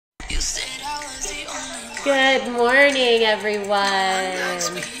Good morning, everyone.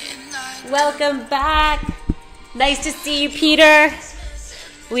 Welcome back. Nice to see you, Peter.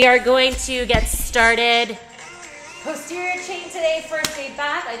 We are going to get started. Posterior chain today, first day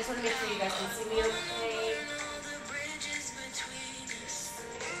back. I just want to make sure you guys can see me okay.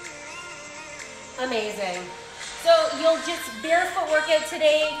 Amazing. So you'll just barefoot workout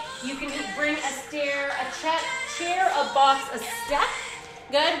today. You can bring a stair, a chair, a box, a step.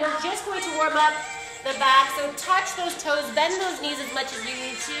 Good. We're just going to warm up the back. So touch those toes, bend those knees as much as you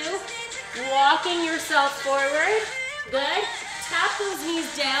need to. Walking yourself forward. Good. Tap those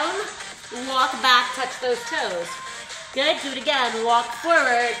knees down. Walk back, touch those toes. Good. Do it again. Walk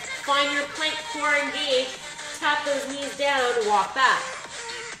forward. Find your plank core engaged. Tap those knees down. Walk back.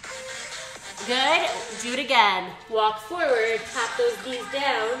 Good. Do it again. Walk forward. Tap those knees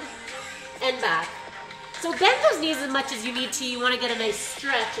down and back. So bend those knees as much as you need to. You want to get a nice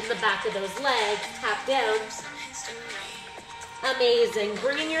stretch in the back of those legs. Tap down. Amazing.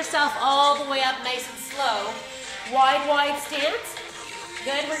 Bringing yourself all the way up nice and slow. Wide stance.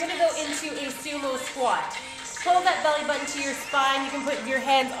 Good. We're going to go into a sumo squat. Pull that belly button to your spine. You can put your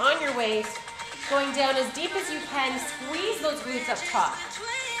hands on your waist. Going down as deep as you can. Squeeze those glutes up top.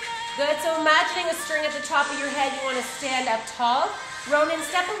 Good. So imagining a string at the top of your head. You want to stand up tall. Ronan,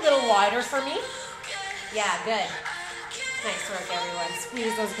 step a little wider for me. Yeah, good. Nice work, everyone.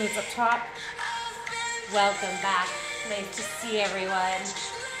 Squeeze those glutes up top. Welcome back. Nice to see everyone.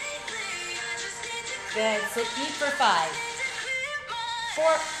 Good. So keep for 5,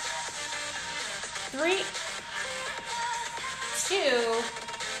 4, 3, 2.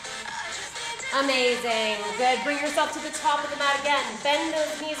 Amazing. Good. Bring yourself to the top of the mat again. Bend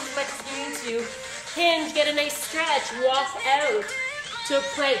those knees as much as you need to. Hinge. Get a nice stretch. Walk out to a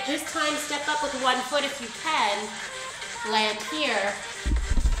plank. This time, step up with one foot if you can. Land here.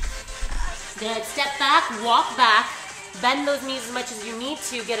 Good. Step back, walk back. Bend those knees as much as you need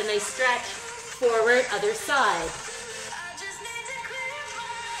to. Get a nice stretch. Forward, other side.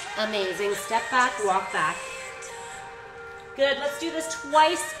 Amazing. Step back, walk back. Good. Let's do this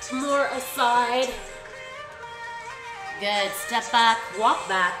twice more aside. Good. Step back, walk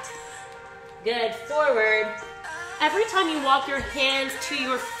back. Good. Forward. Every time you walk your hands to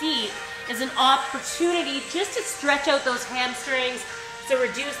your feet is an opportunity just to stretch out those hamstrings, to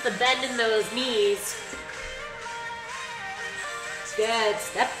reduce the bend in those knees. Good.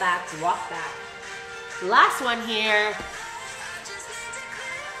 Step back, walk back. Last one here.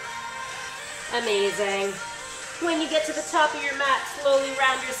 Amazing. When you get to the top of your mat, slowly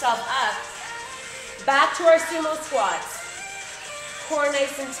round yourself up. Back to our sumo squats. Core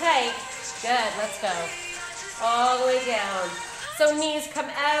nice and tight. Good. Let's go. All the way down. So knees come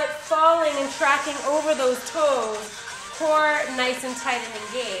out, falling and tracking over those toes. Core nice and tight and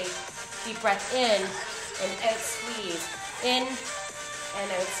engaged. Deep breath in and out, squeeze. In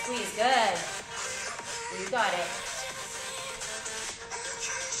and out, squeeze. Good. You got it.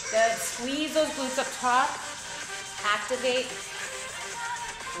 Good. Squeeze those glutes up top. Activate.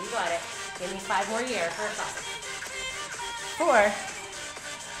 You got it. Give me 5 more here. 4.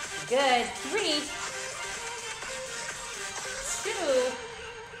 Good. 3. 2,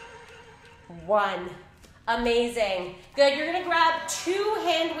 1. Amazing. Good. You're going to grab 2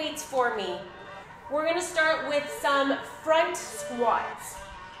 hand weights for me. We're going to start with some front squats.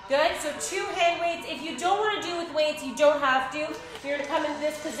 Good. So 2 hand weights. If you don't want to do with weights, you don't have to. You're going to come into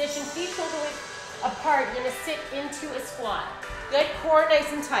this position, feet shoulder width apart. You're going to sit into a squat. Good. Core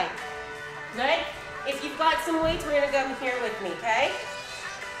nice and tight. Good. If you've got some weights, we're going to come here with me, okay?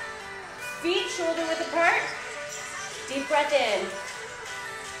 Feet shoulder width apart. Deep breath in.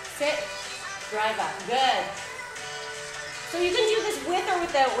 Sit. Drive up. Good. So you can do this with or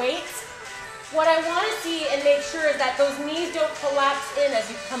without weights. What I want to see and make sure is that those knees don't collapse in as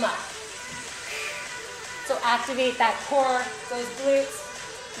you come up. So activate that core, those glutes.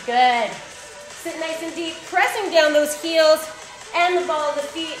 Good. Sit nice and deep, pressing down those heels and the ball of the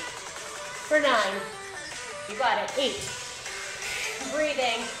feet for 9. You got it. 8.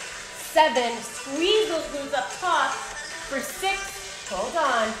 Breathing. 7. Squeeze those glutes up top. For 6, hold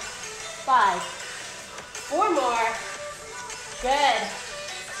on. 5, 4 more. Good.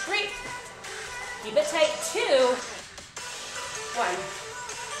 3, keep it tight. 2,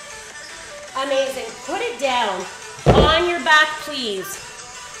 1. Amazing. Put it down. On your back, please.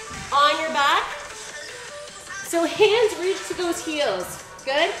 On your back. So hands reach to those heels.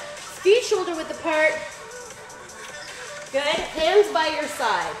 Good. Feet shoulder width apart. Good. Hands by your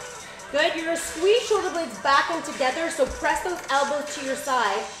side. Good. You're going to squeeze shoulder blades back and together, so press those elbows to your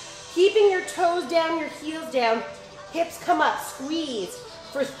side. Keeping your toes down, your heels down. Hips come up. Squeeze.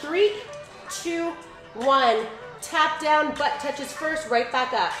 For 3, 2, 1. Tap down, butt touches first, right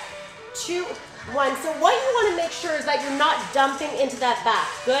back up. 2, 1. So what you want to make sure is that you're not dumping into that back.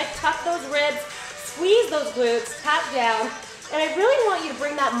 Good. Tuck those ribs, squeeze those glutes, tap down. And I really want you to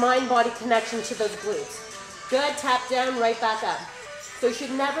bring that mind-body connection to those glutes. Good. Tap down, right back up. So you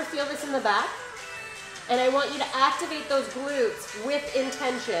should never feel this in the back. And I want you to activate those glutes with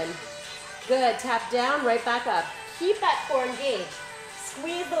intention. Good. Tap down, right back up. Keep that core engaged.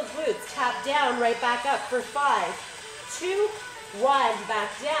 Squeeze those glutes. Tap down, right back up for 5, 2, 1. Back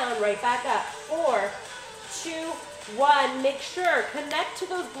down, right back up. 4, 2, 1. Make sure, connect to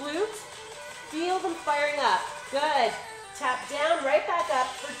those glutes. Feel them firing up. Good. Tap down, right back up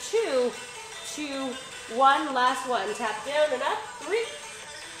for 2, 2, 1. Last one. Tap down and up. 3,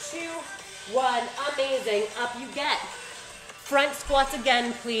 2, 1. Amazing. Up you get. Front squats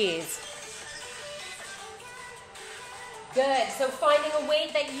again, please. Good. So finding a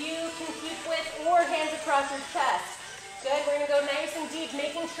weight that you can keep with or hands across your chest. Good. We're going to go nice and deep,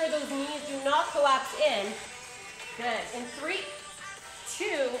 making sure those knees do not collapse in. Good. In 3, 2,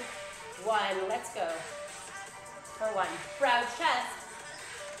 1. Let's go. For 1. Proud chest.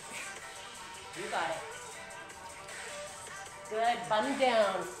 You got it. Good. Bum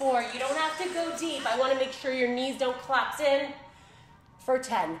down. 4. You don't have to go deep. I want to make sure your knees don't collapse in. For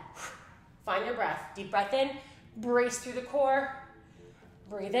 10. Find your breath. Deep breath in. Brace through the core.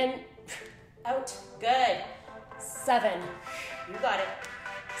 Breathe in. Out. Good. 7. You got it.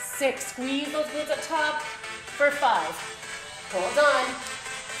 6. Squeeze those glutes up top. For 5. Hold on.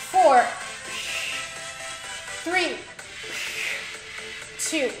 4. 3.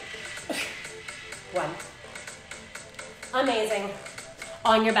 2. 1. Amazing.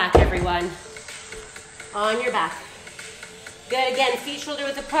 On your back, everyone. On your back. Good. Again, feet shoulder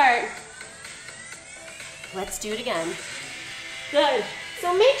width apart. Let's do it again. Good.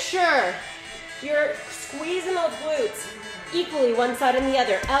 So make sure you're squeezing those glutes equally, one side and the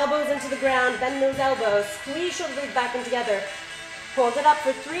other. Elbows into the ground, bend those elbows. Squeeze shoulder blades back and together. Hold it up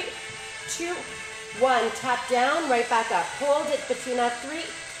for 3, 2, 1. Tap down, right back up. Hold it between that 3,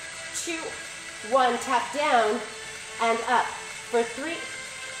 2, 1. Tap down and up for 3,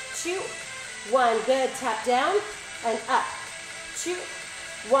 2, 1. Good. Tap down and up. 2,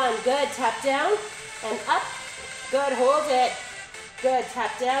 1. Good. Tap down and up. Good. Hold it. Good.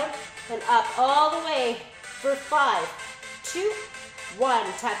 Tap down and up all the way for 5, 2,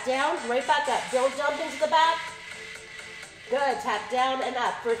 1. Tap down, right back up. Don't jump into the back. Good. Tap down and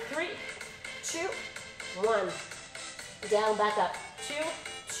up for 3, 2, 1. Down, back up. 2,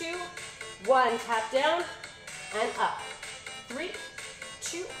 2, 1. Tap down and up. 3,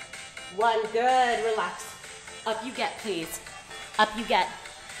 2, 1. Good. Relax. Up you get, please. Up you get.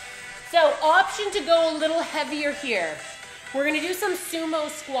 So option to go a little heavier here. We're going to do some sumo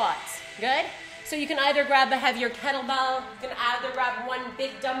squats. Good? So you can either grab a heavier kettlebell, you can either grab one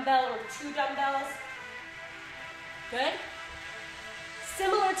big dumbbell or 2 dumbbells. Good?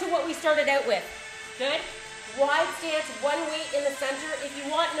 Similar to what we started out with. Good? Wide stance, one weight in the center. If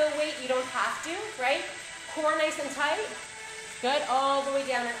you want no weight, you don't have to, right? Core nice and tight. Good, all the way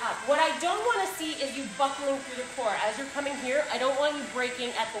down and up. What I don't want to see is you buckling through the core. As you're coming here, I don't want you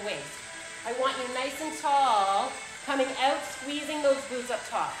breaking at the waist. I want you nice and tall, coming out, squeezing those glutes up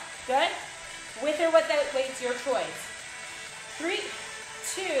top. Good? With or without weights, your choice. 3,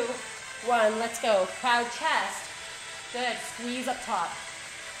 2, 1, let's go. Proud chest. Good, squeeze up top.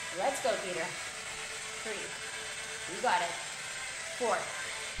 Let's go, Peter. 3, you got it. 4,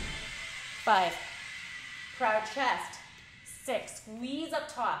 5, proud chest. 6, squeeze up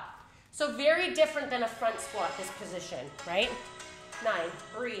top. So very different than a front squat, this position, right? 9,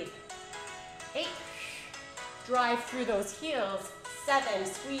 breathe. 8, drive through those heels. 7,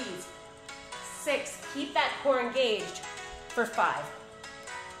 squeeze. 6, keep that core engaged for 5.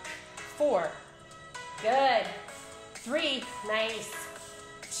 4, good. 3, nice.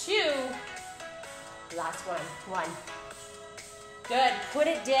 2, last one. 1. Good, put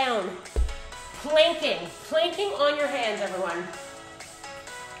it down. Planking on your hands, everyone.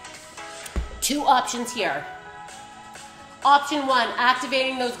 2 options here. Option 1,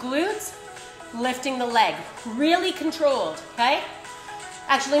 activating those glutes, lifting the leg. Really controlled, okay?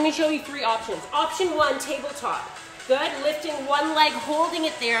 Actually, let me show you 3 options. Option 1, tabletop. Good, lifting one leg, holding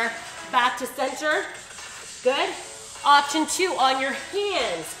it there, back to center. Good. Option 2, on your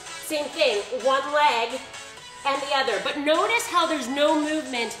hands. Same thing, one leg and the other. But notice how there's no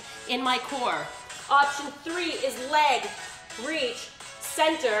movement in my core. Option 3 is leg, reach,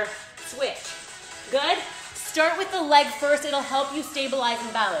 center, switch. Good? Start with the leg first. It'll help you stabilize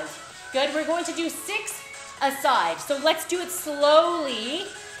and balance. Good? We're going to do 6 aside. So let's do it slowly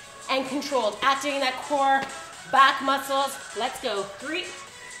and controlled, activating that core, back muscles. Let's go. 3,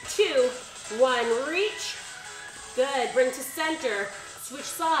 2, 1, reach. Good, bring to center, switch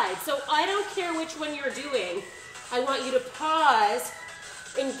sides. So I don't care which one you're doing. I want you to pause,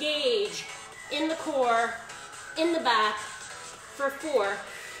 engage in the core, in the back for 4,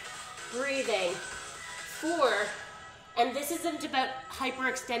 breathing, 4, and this isn't about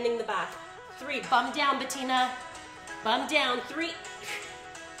hyperextending the back. 3, bum down, Bettina, bum down, 3,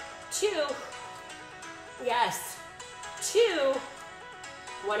 2, yes, 2,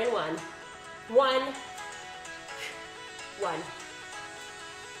 1 and 1, 1, 1,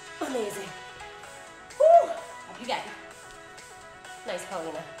 amazing, woo, up you get, nice,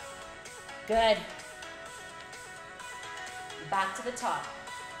 Paulina, good, back to the top,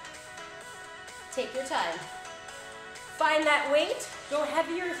 take your time, find that weight, go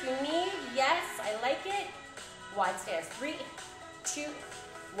heavier if you need, yes, I like it, wide stance, 3, 2,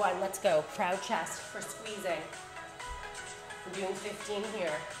 1, let's go, proud chest for squeezing, we're doing 15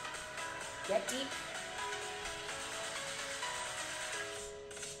 here, get deep,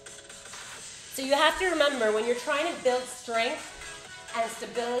 so you have to remember when you're trying to build strength and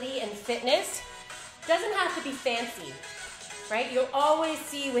stability and fitness, it doesn't have to be fancy, right? You'll always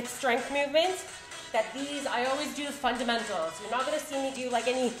see with strength movements that these, I always do the fundamentals. You're not gonna see me do like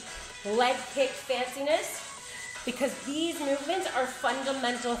any leg kick fanciness because these movements are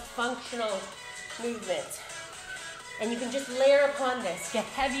fundamental functional movements. And you can just layer upon this. Get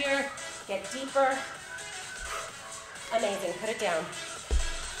heavier, get deeper. Amazing, put it down.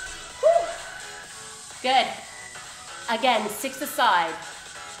 Whew. Good. Again, 6 aside.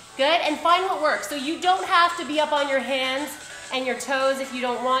 Good, and find what works. So you don't have to be up on your hands and your toes if you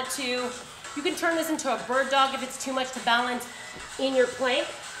don't want to. You can turn this into a bird dog if it's too much to balance in your plank.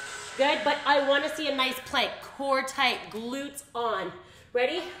 Good, but I want to see a nice plank. Core tight, glutes on.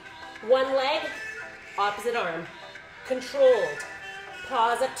 Ready? One leg, opposite arm. Controlled.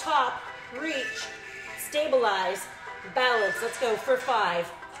 Pause up top, reach, stabilize, balance. Let's go for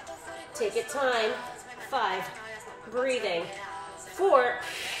 5. Take it time. 5, breathing. 4,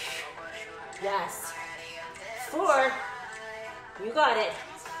 yes. 4, you got it.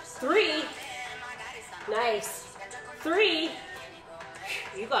 3, nice. 3,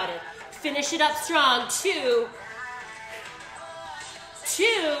 you got it. Finish it up strong. 2,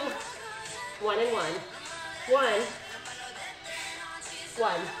 2, 1 and 1. 1,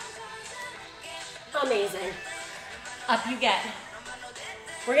 1. Amazing. Up you get.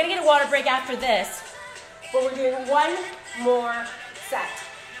 We're gonna get a water break after this, but we're doing one more set.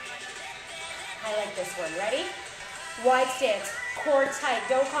 I like this one. Ready? Wide stance, core tight.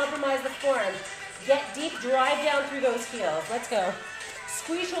 Don't compromise the form. Get deep, drive down through those heels. Let's go.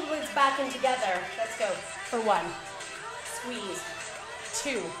 Squeeze shoulder blades back in together. Let's go. For 1. Squeeze.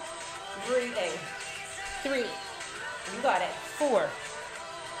 2. Breathing. 3. You got it. 4.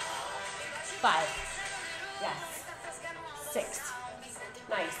 5. Yes. 6.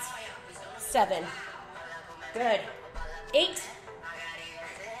 Nice. 7. Good. 8.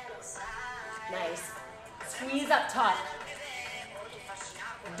 Nice. Squeeze up top.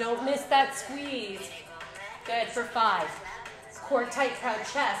 Don't miss that squeeze. Good for 5. Core tight, proud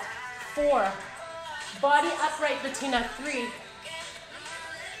chest. 4. Body upright, Bettina. 3.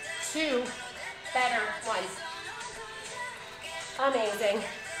 2. Better. 1. Amazing.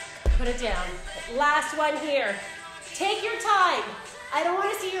 Put it down. Last one here. Take your time. I don't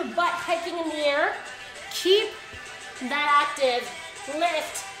want to see your butt hiking in the air. Keep that active.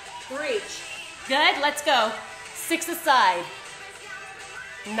 Lift. Reach. Good. Let's go. 6 aside.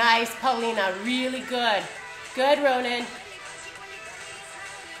 Nice, Paulina. Really good. Good, Ronan.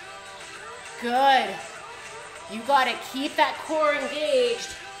 Good. You got it. Keep that core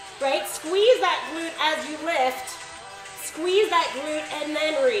engaged. Right? Squeeze that glute as you lift. Squeeze that glute and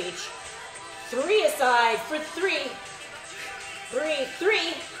then reach. 3 aside for 3. Breathe.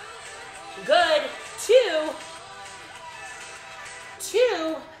 3. Good. 2.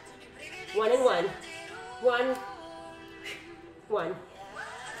 2. 1 and 1. 1. 1.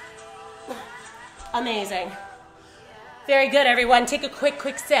 Amazing. Very good, everyone. Take a quick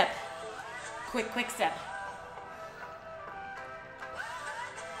sip. Quick sip.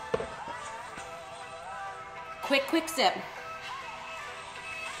 Quick sip.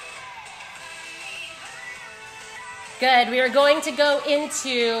 Good. We are going to go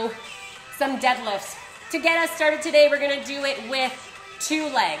into some deadlifts. To get us started today, we're going to do it with 2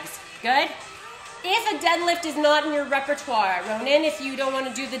 legs. Good? If a deadlift is not in your repertoire, Ronan, if you don't want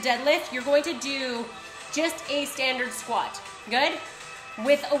to do the deadlift, you're going to do just a standard squat. Good?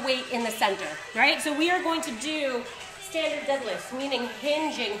 With a weight in the center, right? So we are going to do standard deadlifts, meaning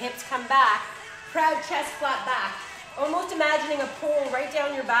hinging, hips come back, proud chest, flat back. Almost imagining a pole right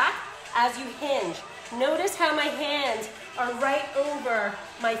down your back as you hinge. Notice how my hands are right over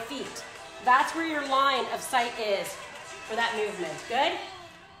my feet. That's where your line of sight is for that movement. Good?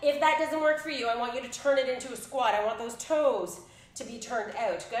 If that doesn't work for you, I want you to turn it into a squat. I want those toes to be turned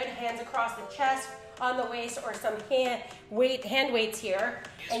out. Good? Hands across the chest, on the waist, or some hand weights here.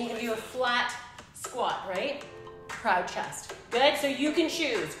 And you can do a flat squat, right? Proud chest. Good? So you can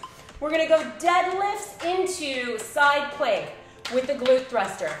choose. We're gonna go deadlifts into side plank with the glute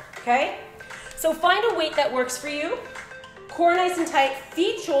thruster, okay? So find a weight that works for you. Core nice and tight,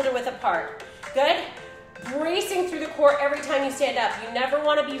 feet shoulder width apart. Good? Bracing through the core every time you stand up. You never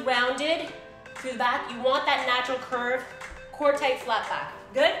want to be rounded through the back. You want that natural curve. Core tight, flat back.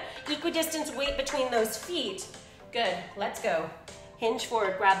 Good? Equidistant weight between those feet. Good. Let's go. Hinge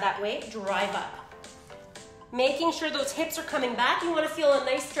forward, grab that weight, drive up. Making sure those hips are coming back. You want to feel a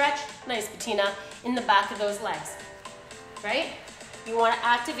nice stretch, nice patina, in the back of those legs. Right? You want to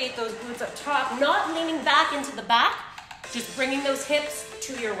activate those glutes up top, not leaning back into the back, just bringing those hips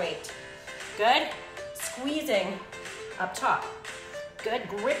to your weight. Good? Squeezing up top. Good,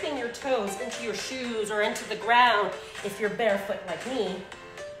 gripping your toes into your shoes or into the ground if you're barefoot like me.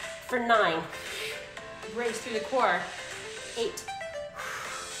 For 9, brace through the core. 8,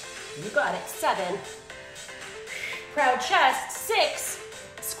 you got it. 7, proud chest. 6,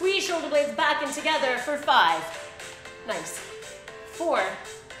 squeeze shoulder blades back and together for 5. Nice. 4,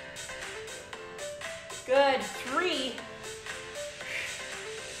 good. 3,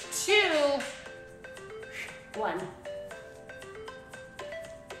 2, 1.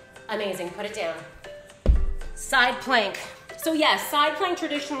 Amazing, put it down. Side plank. So yes, side plank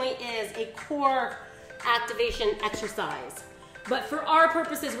traditionally is a core activation exercise. But for our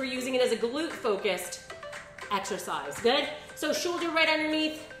purposes, we're using it as a glute focused exercise, good? So shoulder right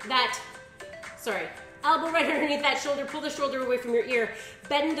underneath that, elbow right underneath that shoulder, pull the shoulder away from your ear,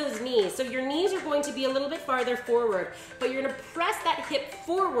 bend those knees. So your knees are going to be a little bit farther forward, but you're gonna press that hip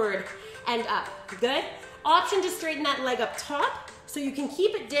forward and up, good? Option to straighten that leg up top, so you can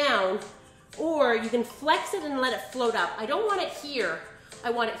keep it down, or you can flex it and let it float up. I don't want it here,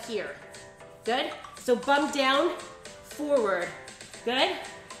 I want it here. Good? So bump down, forward. Good?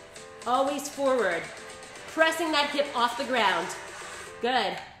 Always forward. Pressing that hip off the ground.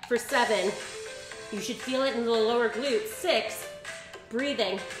 Good. For 7, you should feel it in the lower glute. 6,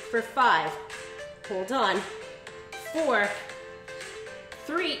 breathing. For 5, hold on. 4,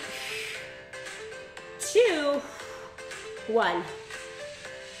 3, 2, 1.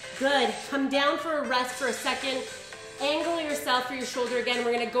 Good. Come down for a rest for a second. Angle yourself for your shoulder again.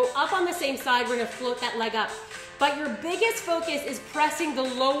 We're going to go up on the same side. We're going to float that leg up. But your biggest focus is pressing the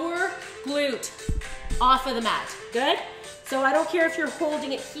lower glute off of the mat. Good? So I don't care if you're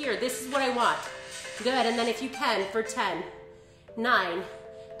holding it here. This is what I want. Good. And then if you can, for 10, 9.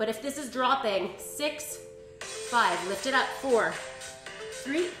 But if this is dropping, 6, 5. Lift it up. 4,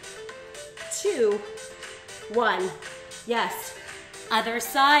 3, 2, 1. Yes. Other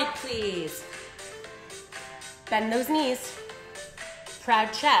side, please. Bend those knees.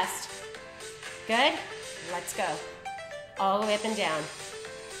 Proud chest. Good? Let's go. All the way up and down.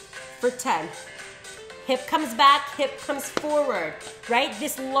 For 10. Hip comes back, hip comes forward, right?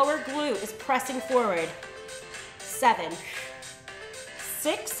 This lower glute is pressing forward. 7.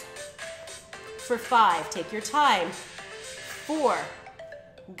 6. For 5. Take your time. 4.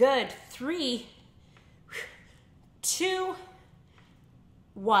 Good. 3. 2.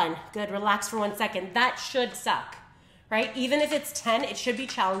 1. Good. Relax for 1 second. That should suck, right? Even if it's 10, it should be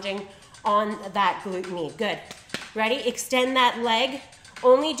challenging on that glute knee. Good. Ready? Extend that leg.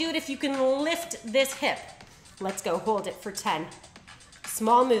 Only do it if you can lift this hip. Let's go. Hold it for 10.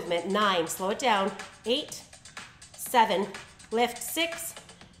 Small movement. 9. Slow it down. 8. 7. Lift. 6.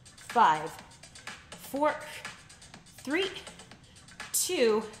 5. 4. 3.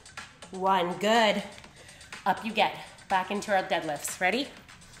 2. 1. Good. Up you get. Back into our deadlifts. Ready?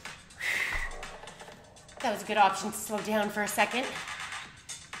 That was a good option to slow down for a second.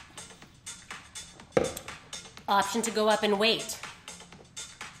 Option to go up and wait.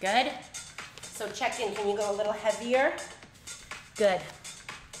 Good. So check in. Can you go a little heavier? Good.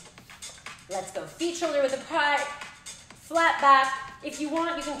 Let's go. Feet shoulder width apart. Flat back. If you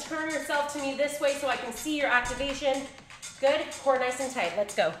want, you can turn yourself to me this way so I can see your activation. Good. Core nice and tight.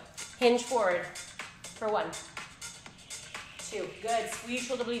 Let's go. Hinge forward. For 1. 2. Good. Squeeze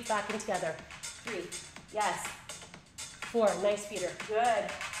shoulder blades back in together. 3. Yes. 4. Nice feeder. Good.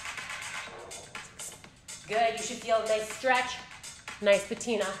 Good. You should feel a nice stretch. Nice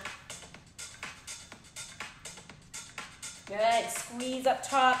patina. Good, squeeze up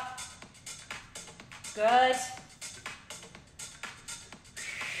top. Good.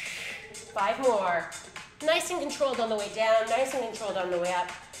 5 more. Nice and controlled on the way down, nice and controlled on the way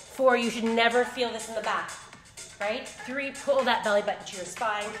up. 4, you should never feel this in the back, right? 3, pull that belly button to your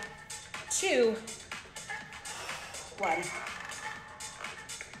spine. 2, 1.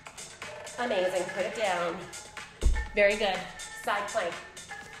 Amazing, put it down. Very good, side plank.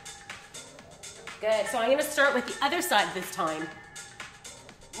 Good, so I'm gonna start with the other side this time.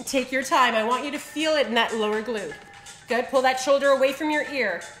 Take your time, I want you to feel it in that lower glute. Good, pull that shoulder away from your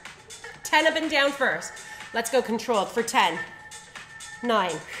ear. 10 up and down first. Let's go controlled for 10,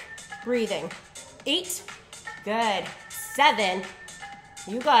 9, breathing, 8, good, 7,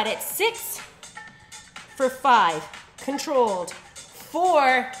 you got it, 6, for 5, controlled,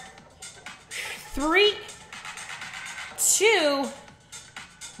 4, 3, 2,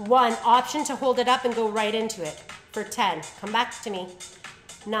 1, option to hold it up and go right into it for 10, come back to me,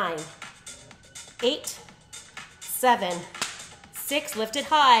 9, 8, 7, 6, lift it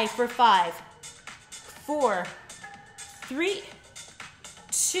high for 5, 4, 3,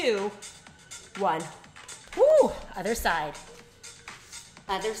 2, 1. Woo! Other side.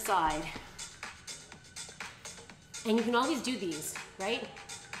 Other side. And you can always do these, right?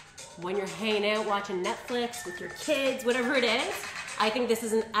 When you're hanging out, watching Netflix with your kids, whatever it is. I think this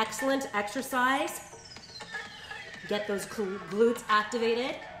is an excellent exercise. Get those glutes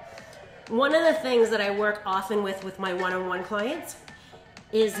activated. One of the things that I work often with my one-on-one clients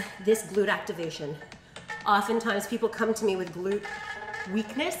is this glute activation. Oftentimes people come to me with glute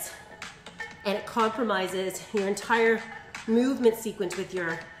weakness and it compromises your entire movement sequence with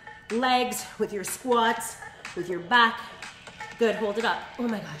your legs, with your squats, with your back. Good, hold it up. Oh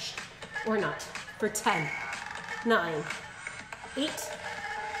my gosh, or not. For 10, 9, 8,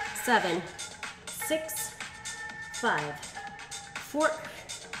 7, 6, 5, 4,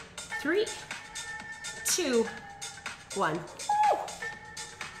 3, 2, 1. Woo!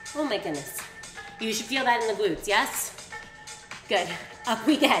 Oh my goodness. You should feel that in the glutes, yes? Good. Up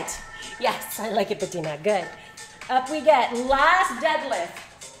we get. Yes, I like it, Bettina. Good. Up we get. Last deadlift.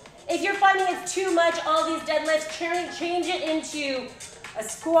 If you're finding it's too much, all these deadlifts, change it into a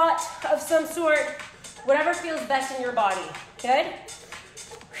squat of some sort, whatever feels best in your body. Good?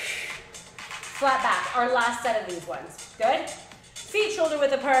 Flat back. Our last set of these ones. Good? Feet shoulder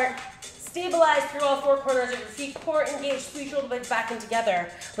width apart. Stabilize through all 4 corners of your feet. Core engaged. Squeeze shoulder blades back and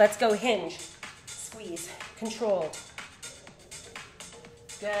together. Let's go hinge. Squeeze, controlled.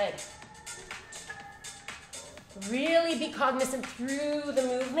 Good. Really be cognizant through the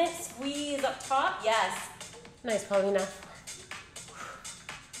movement. Squeeze up top, yes. Nice, Paulina.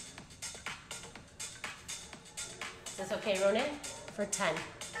 Is this okay, Ronan? For 10.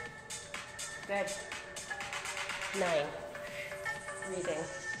 Good. 9. Breathing.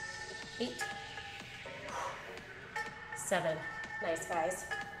 8. 7. Nice, guys.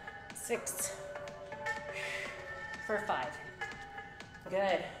 6. For 5.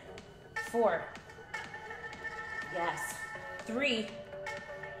 Good. 4. Yes. 3.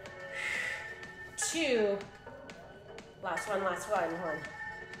 2. Last one, last one. 1.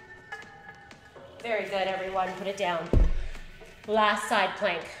 Very good, everyone. Put it down. Last side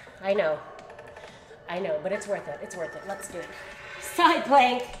plank. I know, but it's worth it. It's worth it. Let's do it. Side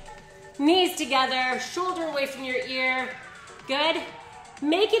plank. Knees together, shoulder away from your ear. Good.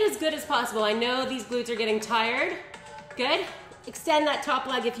 Make it as good as possible. I know these glutes are getting tired. Good. Extend that top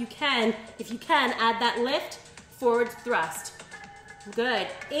leg if you can. If you can, add that lift, forward thrust. Good.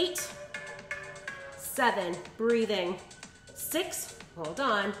 8, 7, breathing. 6, hold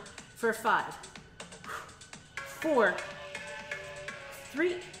on, for 5, 4,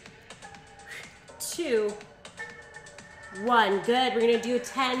 3, 2, 1. Good. We're gonna do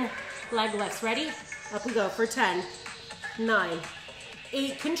 10 leg lifts. Ready? Up we go for 10, 9,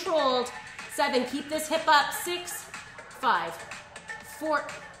 8, controlled. 7, keep this hip up. 6, 5, 4,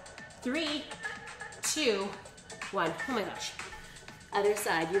 3, 2, 1. Oh my gosh. Other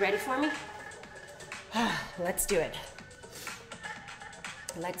side. You ready for me? Let's do it.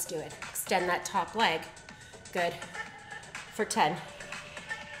 Let's do it. Extend that top leg. Good. For 10,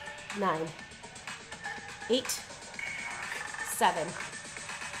 9, 8, 7,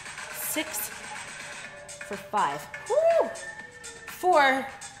 6, for 5, woo! 4,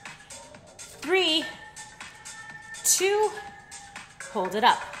 3, 2, hold it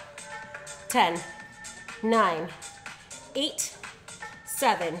up. 10, 9, 8,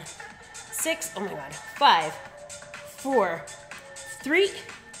 7, 6, oh my God, 5, 4, 3,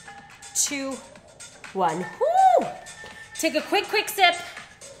 2, 1. Woo! Take a quick sip.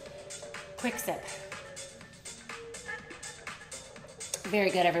 Quick sip. Very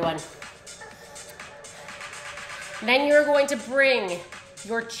good, everyone. Then you're going to bring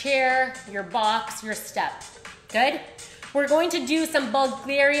your chair, your box, your step. Good? We're going to do some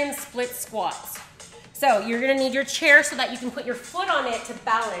Bulgarian split squats. So you're gonna need your chair so that you can put your foot on it to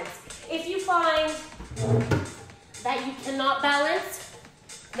balance. If you find that you cannot balance,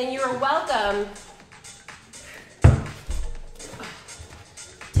 then you're welcome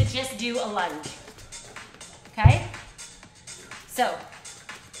to just do a lunge, okay? So,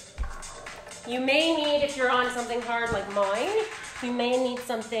 you may need, if you're on something hard like mine, you may need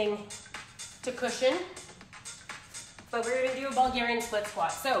something to cushion, but we're gonna do a Bulgarian split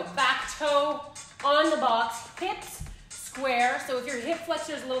squat. So, back toe on the box, hips square. So if your hip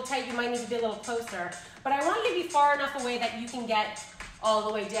flexor is a little tight, you might need to be a little closer. But I want you to be far enough away that you can get all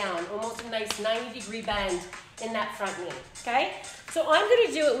the way down, almost a nice 90-degree bend in that front knee, okay? So I'm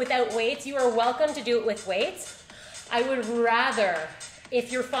gonna do it without weights. You are welcome to do it with weights. I would rather,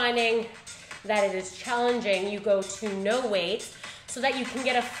 if you're finding that it is challenging, you go to no weights so that you can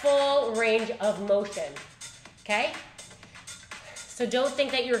get a full range of motion, okay? So don't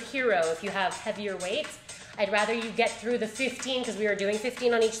think that you're a hero if you have heavier weights. I'd rather you get through the 15, because we are doing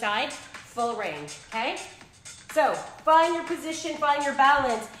 15 on each side, full range, okay? So find your position, find your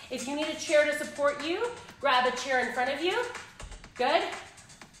balance. If you need a chair to support you, grab a chair in front of you. Good.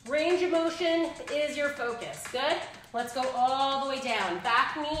 Range of motion is your focus. Good. Let's go all the way down.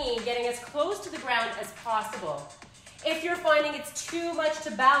 Back knee getting as close to the ground as possible. If you're finding it's too much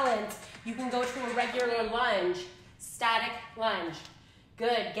to balance, you can go to a regular lunge, static lunge.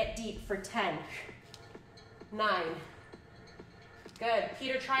 Good. Get deep for 10, 9. Good.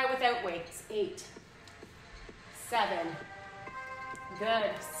 Peter, try it without weights. 8, 7.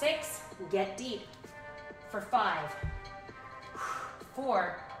 Good. 6. Get deep for 5,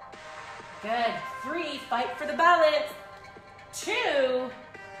 4. Good. 3. Fight for the balance. 2,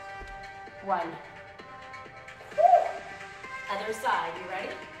 1. Woo. Other side. You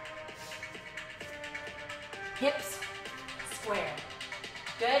ready? Hips square.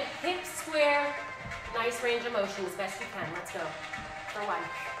 Good. Hips square. Nice range of motion as best you can. Let's go. For 1,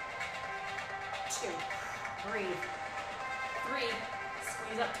 2, breathe. 3.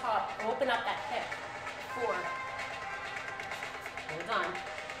 Squeeze up top. Open up that hip. 4. Hold on.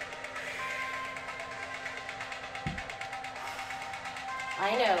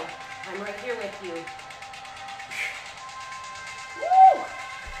 I know. I'm right here with you. Woo!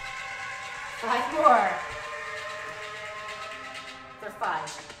 5 more. For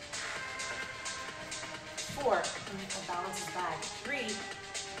 5. 4. The balance is back. 3,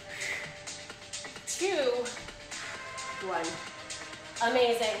 2, 1.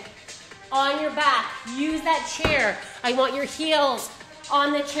 Amazing. On your back, use that chair. I want your heels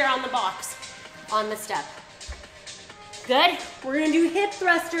on the chair, on the box, on the step. Good. We're gonna do hip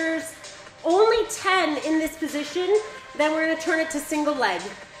thrusters. Only 10 in this position. Then we're gonna turn it to single leg.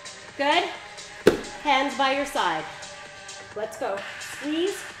 Good. Hands by your side. Let's go.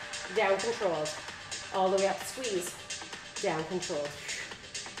 Squeeze, down controlled. All the way up, squeeze, down controlled.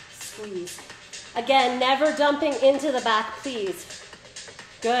 Squeeze. Again, never dumping into the back, please.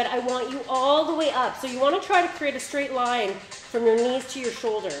 Good. I want you all the way up. So you want to try to create a straight line from your knees to your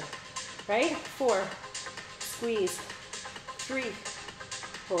shoulder. Right? 4. Squeeze. 3.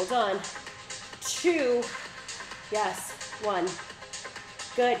 Hold on. 2. Yes. 1.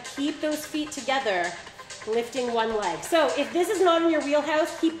 Good. Keep those feet together, lifting one leg. So if this is not in your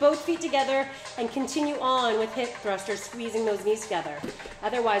wheelhouse, keep both feet together and continue on with hip thrusters, squeezing those knees together.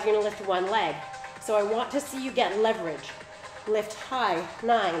 Otherwise, you're going to lift one leg. So I want to see you get leverage. Lift high.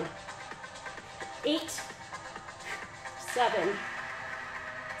 9, 8, 7,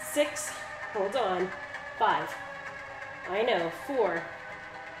 6, hold on, 5, I know, 4,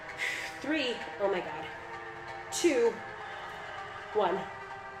 3, oh my God, 2, 1,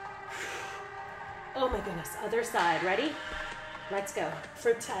 oh my goodness, other side, ready? Let's go,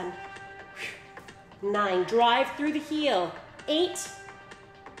 for 10, 9, drive through the heel, 8,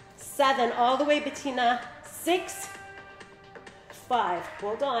 7, all the way, Bettina, 6, 5,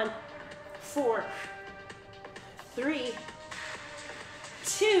 hold on, 4, 3,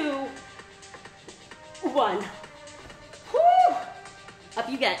 2, 1. Woo! Up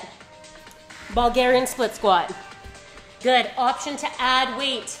you get. Bulgarian split squat. Good. Option to add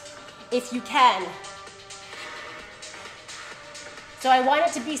weight if you can. So I want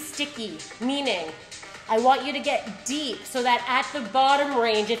it to be sticky, meaning I want you to get deep so that at the bottom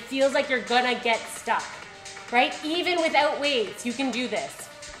range it feels like you're gonna get stuck. Right? Even without weights, you can do this.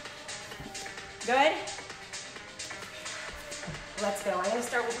 Good? Let's go. I'm going to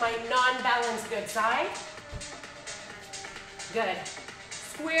start with my non-balanced good side. Good.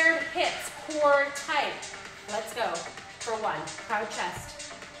 Squared hips, core tight. Let's go. For 1, proud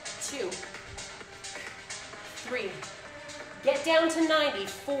chest. 2, 3. Get down to 90.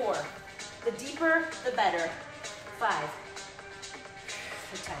 4. The deeper, the better. 5.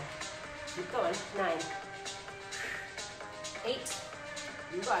 For 10. Keep going. 9. 8.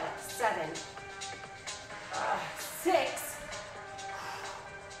 You got it. 7. 6.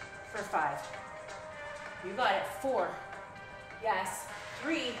 For 5. You got it. 4. Yes.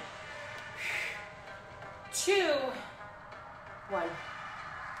 3. 2. 1.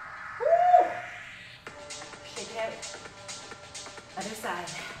 Woo! Shake it out. Other side.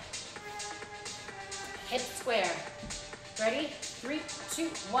 Hip square. Ready? 3, 2,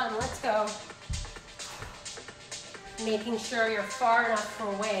 1. Let's go. Making sure you're far enough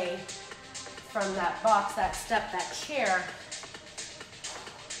away from that box, that step, that chair.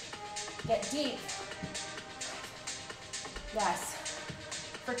 Get deep. Yes.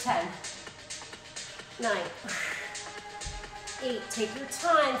 For 10. 9. 8. Take your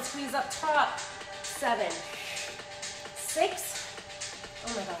time. Squeeze up top. 7. 6.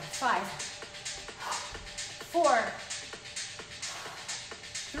 Oh my God. 5. 4.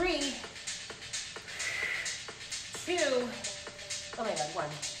 3. 2. Oh my God. 1.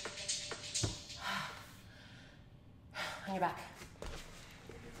 On your back.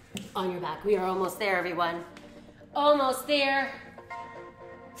 On your back. We are almost there, everyone. Almost there.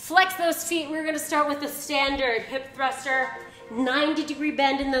 Flex those feet. We're going to start with the standard hip thruster. 90-degree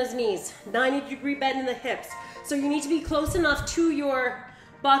bend in those knees. 90-degree bend in the hips. So you need to be close enough to your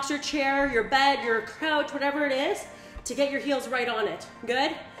boxer chair, your bed, your couch, whatever it is, to get your heels right on it.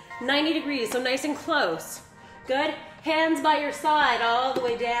 Good? 90 degrees, so nice and close. Good? Hands by your side all the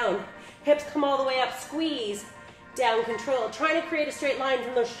way down. Hips come all the way up. Squeeze. Down, control. Trying to create a straight line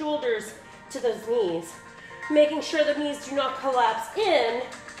from those shoulders to those knees. Making sure the knees do not collapse in.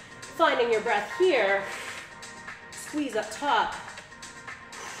 Finding your breath here. Squeeze up top.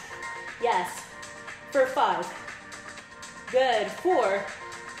 Yes. For 5. Good. 4.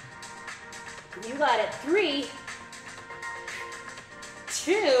 You got it. 3.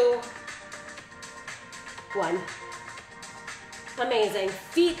 2. 1. Amazing.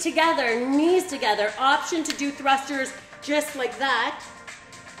 Feet together, knees together. Option to do thrusters just like that.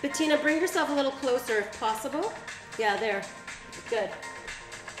 Bettina, bring yourself a little closer if possible. Yeah, there. Good.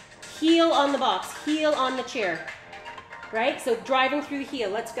 Heel on the box, heel on the chair. Right? So driving through the heel.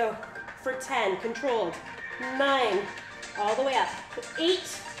 Let's go for 10. Controlled. 9. All the way up. 8.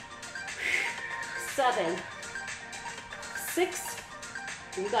 7. 6.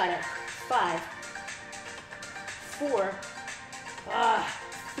 You got it. 5. 4.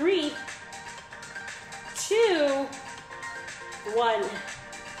 3. 2. 1.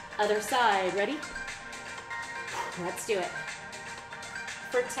 Other side. Ready? Let's do it.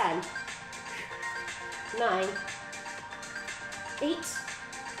 For 10. 9. 8.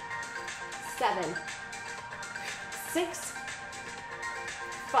 7. 6.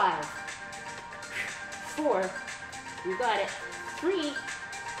 5. 4. You got it. 3.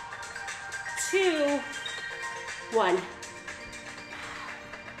 2. 1.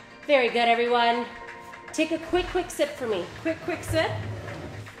 Very good, everyone. Take a quick sip for me. Quick sip.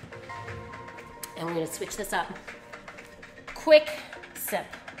 And we're going to switch this up. Quick sip.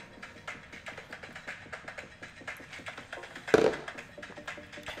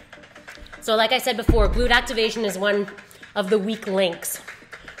 So like I said before, glute activation is one of the weak links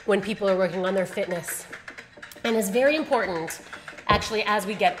when people are working on their fitness. And is very important, actually, as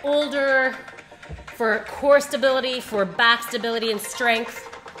we get older, for core stability, for back stability and strength.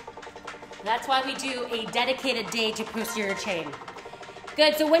 That's why we do a dedicated day to posterior chain.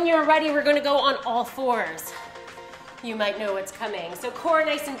 Good, so when you're ready, we're gonna go on all fours. You might know what's coming. So core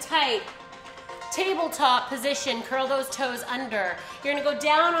nice and tight. Tabletop position, curl those toes under. You're gonna go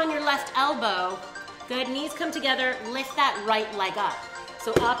down on your left elbow. Good, knees come together, lift that right leg up.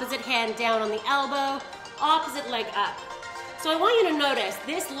 So opposite hand down on the elbow, opposite leg up. So I want you to notice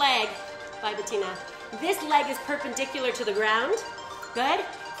this leg, bye Bettina, this leg is perpendicular to the ground. Good.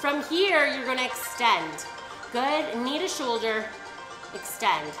 From here, you're gonna extend. Good, knee to shoulder,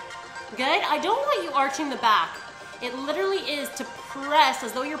 extend. Good, I don't want you arching the back. It literally is to press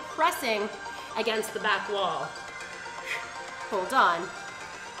as though you're pressing against the back wall. Hold on.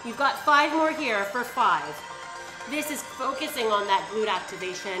 You've got 5 more here for 5. This is focusing on that glute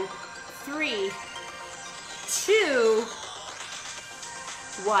activation. 3, 2,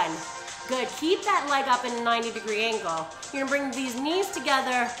 1. Good, keep that leg up in a 90-degree angle. You're gonna bring these knees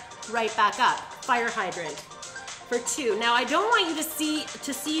together, right back up. Fire hydrant. For 2. Now I don't want you to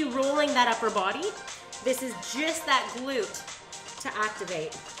see you rolling that upper body. This is just that glute to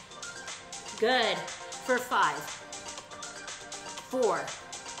activate. Good. For 5, 4,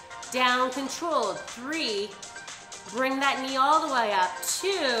 down, controlled. 3, bring that knee all the way up.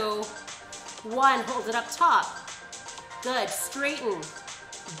 2, 1, hold it up top. Good. Straighten,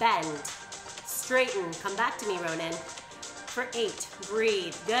 bend, straighten. Come back to me, Ronan. For 8,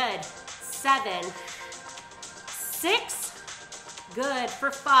 breathe. Good. 7, 6, good. For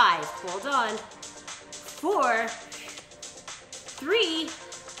 5, hold on. 4, 3,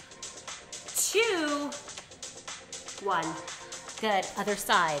 2, 1. Good. Other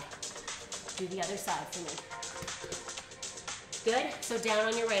side. Do the other side for me. Good. So down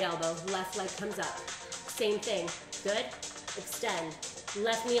on your right elbow. Left leg comes up. Same thing. Good. Extend.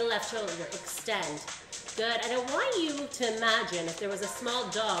 Left knee, left shoulder. Extend. Good. And I want you to imagine if there was a small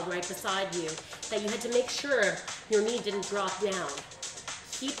dog right beside you that you had to make sure your knee didn't drop down.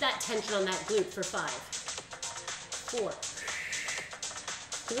 Keep that tension on that glute for 5, 4,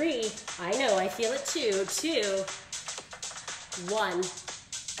 3, I know, I feel it too. 2, 1,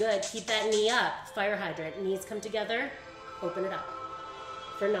 good. Keep that knee up. Fire hydrant. Knees come together. Open it up.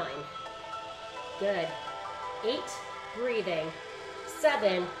 For 9, good. 8, breathing.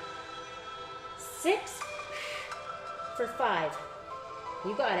 7, 6, for 5.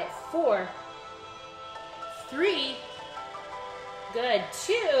 You got it. 4, 3, good.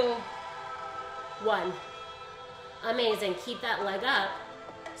 2, 1. Amazing. Keep that leg up.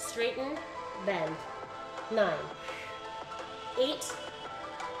 Straighten, bend. 9, 8,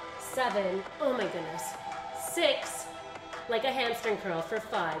 7, oh my goodness. 6, like a hamstring curl for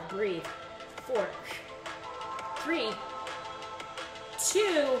 5. Breathe. 4, 3,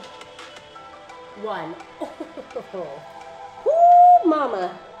 2, 1. Oh, woo,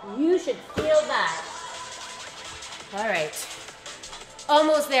 mama. You should feel that. All right.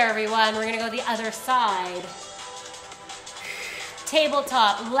 Almost there, everyone. We're going to go the other side.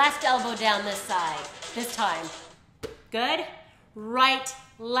 Tabletop, left elbow down this side. This time. Good. Right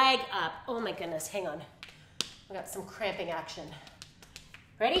leg up. Oh my goodness, hang on. I got some cramping action.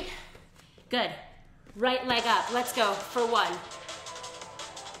 Ready? Good. Right leg up. Let's go for 1,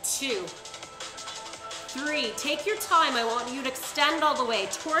 2, 3. Take your time. I want you to extend all the way.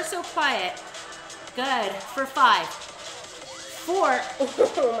 Torso quiet. Good. For 5, 4.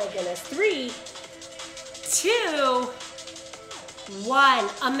 Oh my goodness. 3, 2, 1.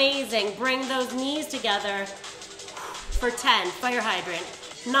 Amazing. Bring those knees together. For 10. Fire hydrant.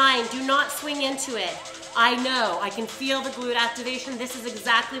 9. Do not swing into it. I know. I can feel the glute activation. This is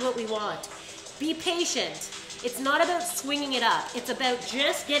exactly what we want. Be patient. It's not about swinging it up. It's about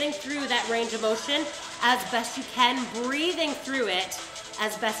just getting through that range of motion as best you can, breathing through it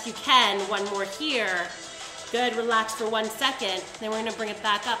as best you can. 1 more here. Good, relax for 1 second. Then we're gonna bring it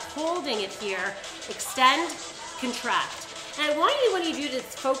back up, holding it here. Extend, contract. And I want you, when you do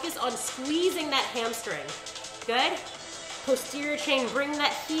this, focus on squeezing that hamstring. Good. Posterior chain, bring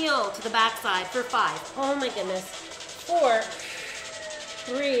that heel to the backside for 5. Oh my goodness. 4,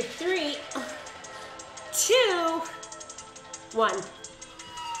 3, 2, 1.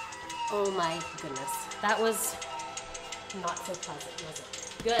 Oh my goodness. That was not so pleasant, was it?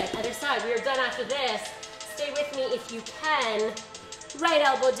 Good. Other side. We are done after this. Stay with me if you can. Right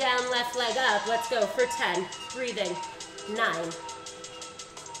elbow down, left leg up. Let's go for 10. Breathing. 9,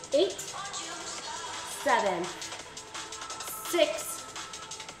 8, 7, 6,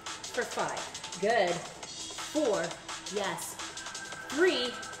 for 5. Good. 4. Yes.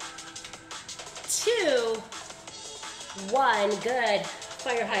 3, 2, 1. Good.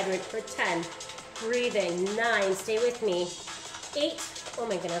 Fire hydrant for 10. Breathing. 9. Stay with me. 8. Oh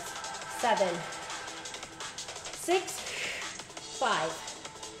my goodness. 7, 6, 5,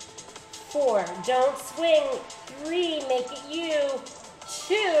 4. Don't swing. 3. Make it you.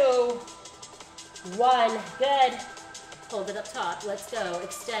 2, 1. Good. Hold it up top. Let's go.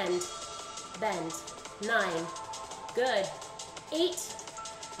 Extend. Bend. 9. Good. 8.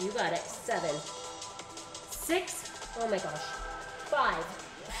 You got it. 7, 6. Oh my gosh. 5,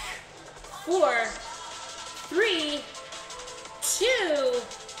 4, 3, 2,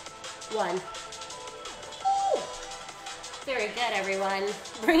 1. Woo. Very good, everyone.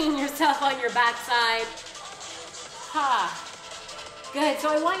 Bringing yourself on your backside. Ha. Good. So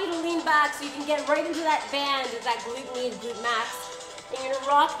I want you to lean back so you can get right into that band, that glute med, glute max. And you're going to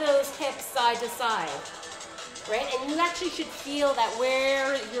rock those hips side to side. Right? And you actually should feel that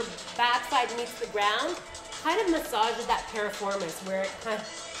where your backside meets the ground, kind of massages that piriformis where it kind of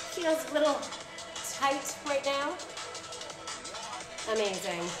feels a little tight right now.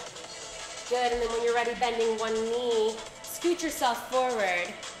 Amazing. Good. And then when you're ready, bending 1 knee, scoot yourself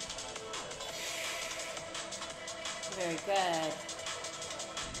forward. Very good.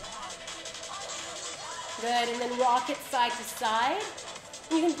 Good, and then rock it side to side.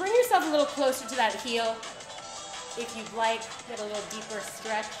 And you can bring yourself a little closer to that heel if you'd like. Get a little deeper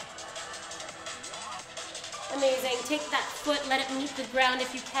stretch. Amazing. Take that foot, let it meet the ground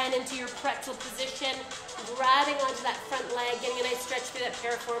if you can into your pretzel position. Grabbing onto that front leg, getting a nice stretch through that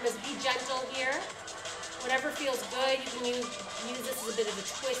piriformis. Be gentle here. Whatever feels good, you can use this as a bit of a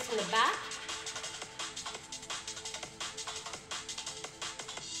twist in the back.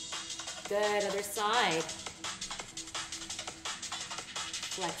 Good, other side.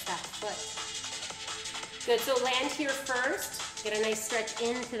 Flex that foot. Good, so land here first. Get a nice stretch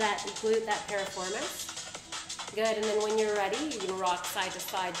into that glute, that piriformis. Good, and then when you're ready, you can rock side to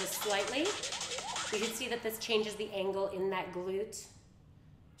side just slightly. You can see that this changes the angle in that glute.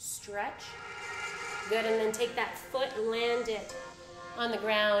 Stretch. Good, and then take that foot, land it on the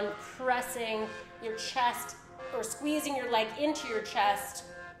ground, pressing your chest or squeezing your leg into your chest.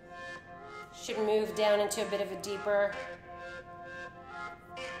 Should move down into a bit of a deeper.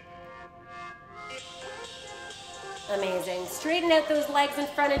 Amazing. Straighten out those legs in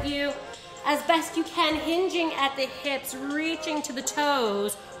front of you as best you can, hinging at the hips, reaching to the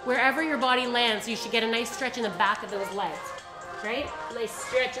toes, wherever your body lands. So you should get a nice stretch in the back of those legs, right? Nice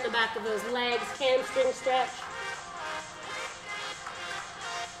stretch in the back of those legs, hamstring stretch.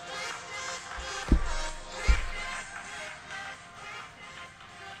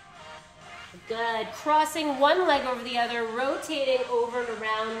 Good. Crossing one leg over the other, rotating over and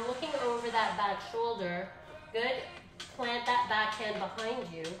around, looking over that back shoulder. Good. Plant that back hand behind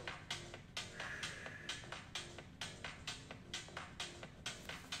you.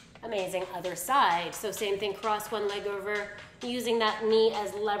 Amazing. Other side. So same thing, cross one leg over, using that knee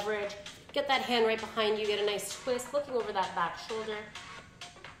as leverage. Get that hand right behind you, get a nice twist, looking over that back shoulder.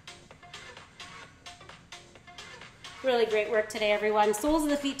 Really great work today, everyone. Soles of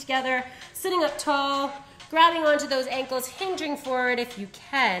the feet together, sitting up tall, grabbing onto those ankles, hinging forward if you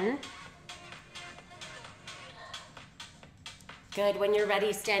can. Good. When you're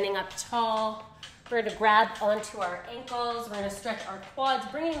ready, standing up tall. We're going to grab onto our ankles. We're going to stretch our quads,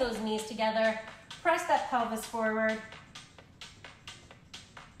 bringing those knees together. Press that pelvis forward.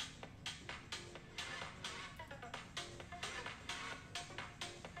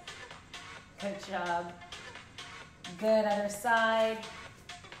 Good job. Good, other side.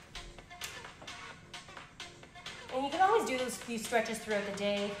 And you can always do those few stretches throughout the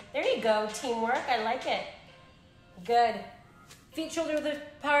day. There you go, teamwork, I like it. Good. Feet shoulder width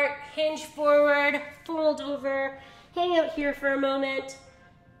apart, hinge forward, fold over, hang out here for a moment.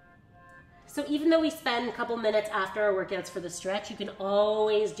 So even though we spend a couple minutes after our workouts for the stretch, you can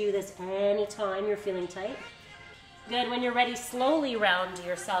always do this anytime you're feeling tight. Good, when you're ready, slowly round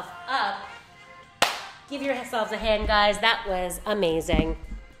yourself up. Give yourselves a hand, guys. That was amazing.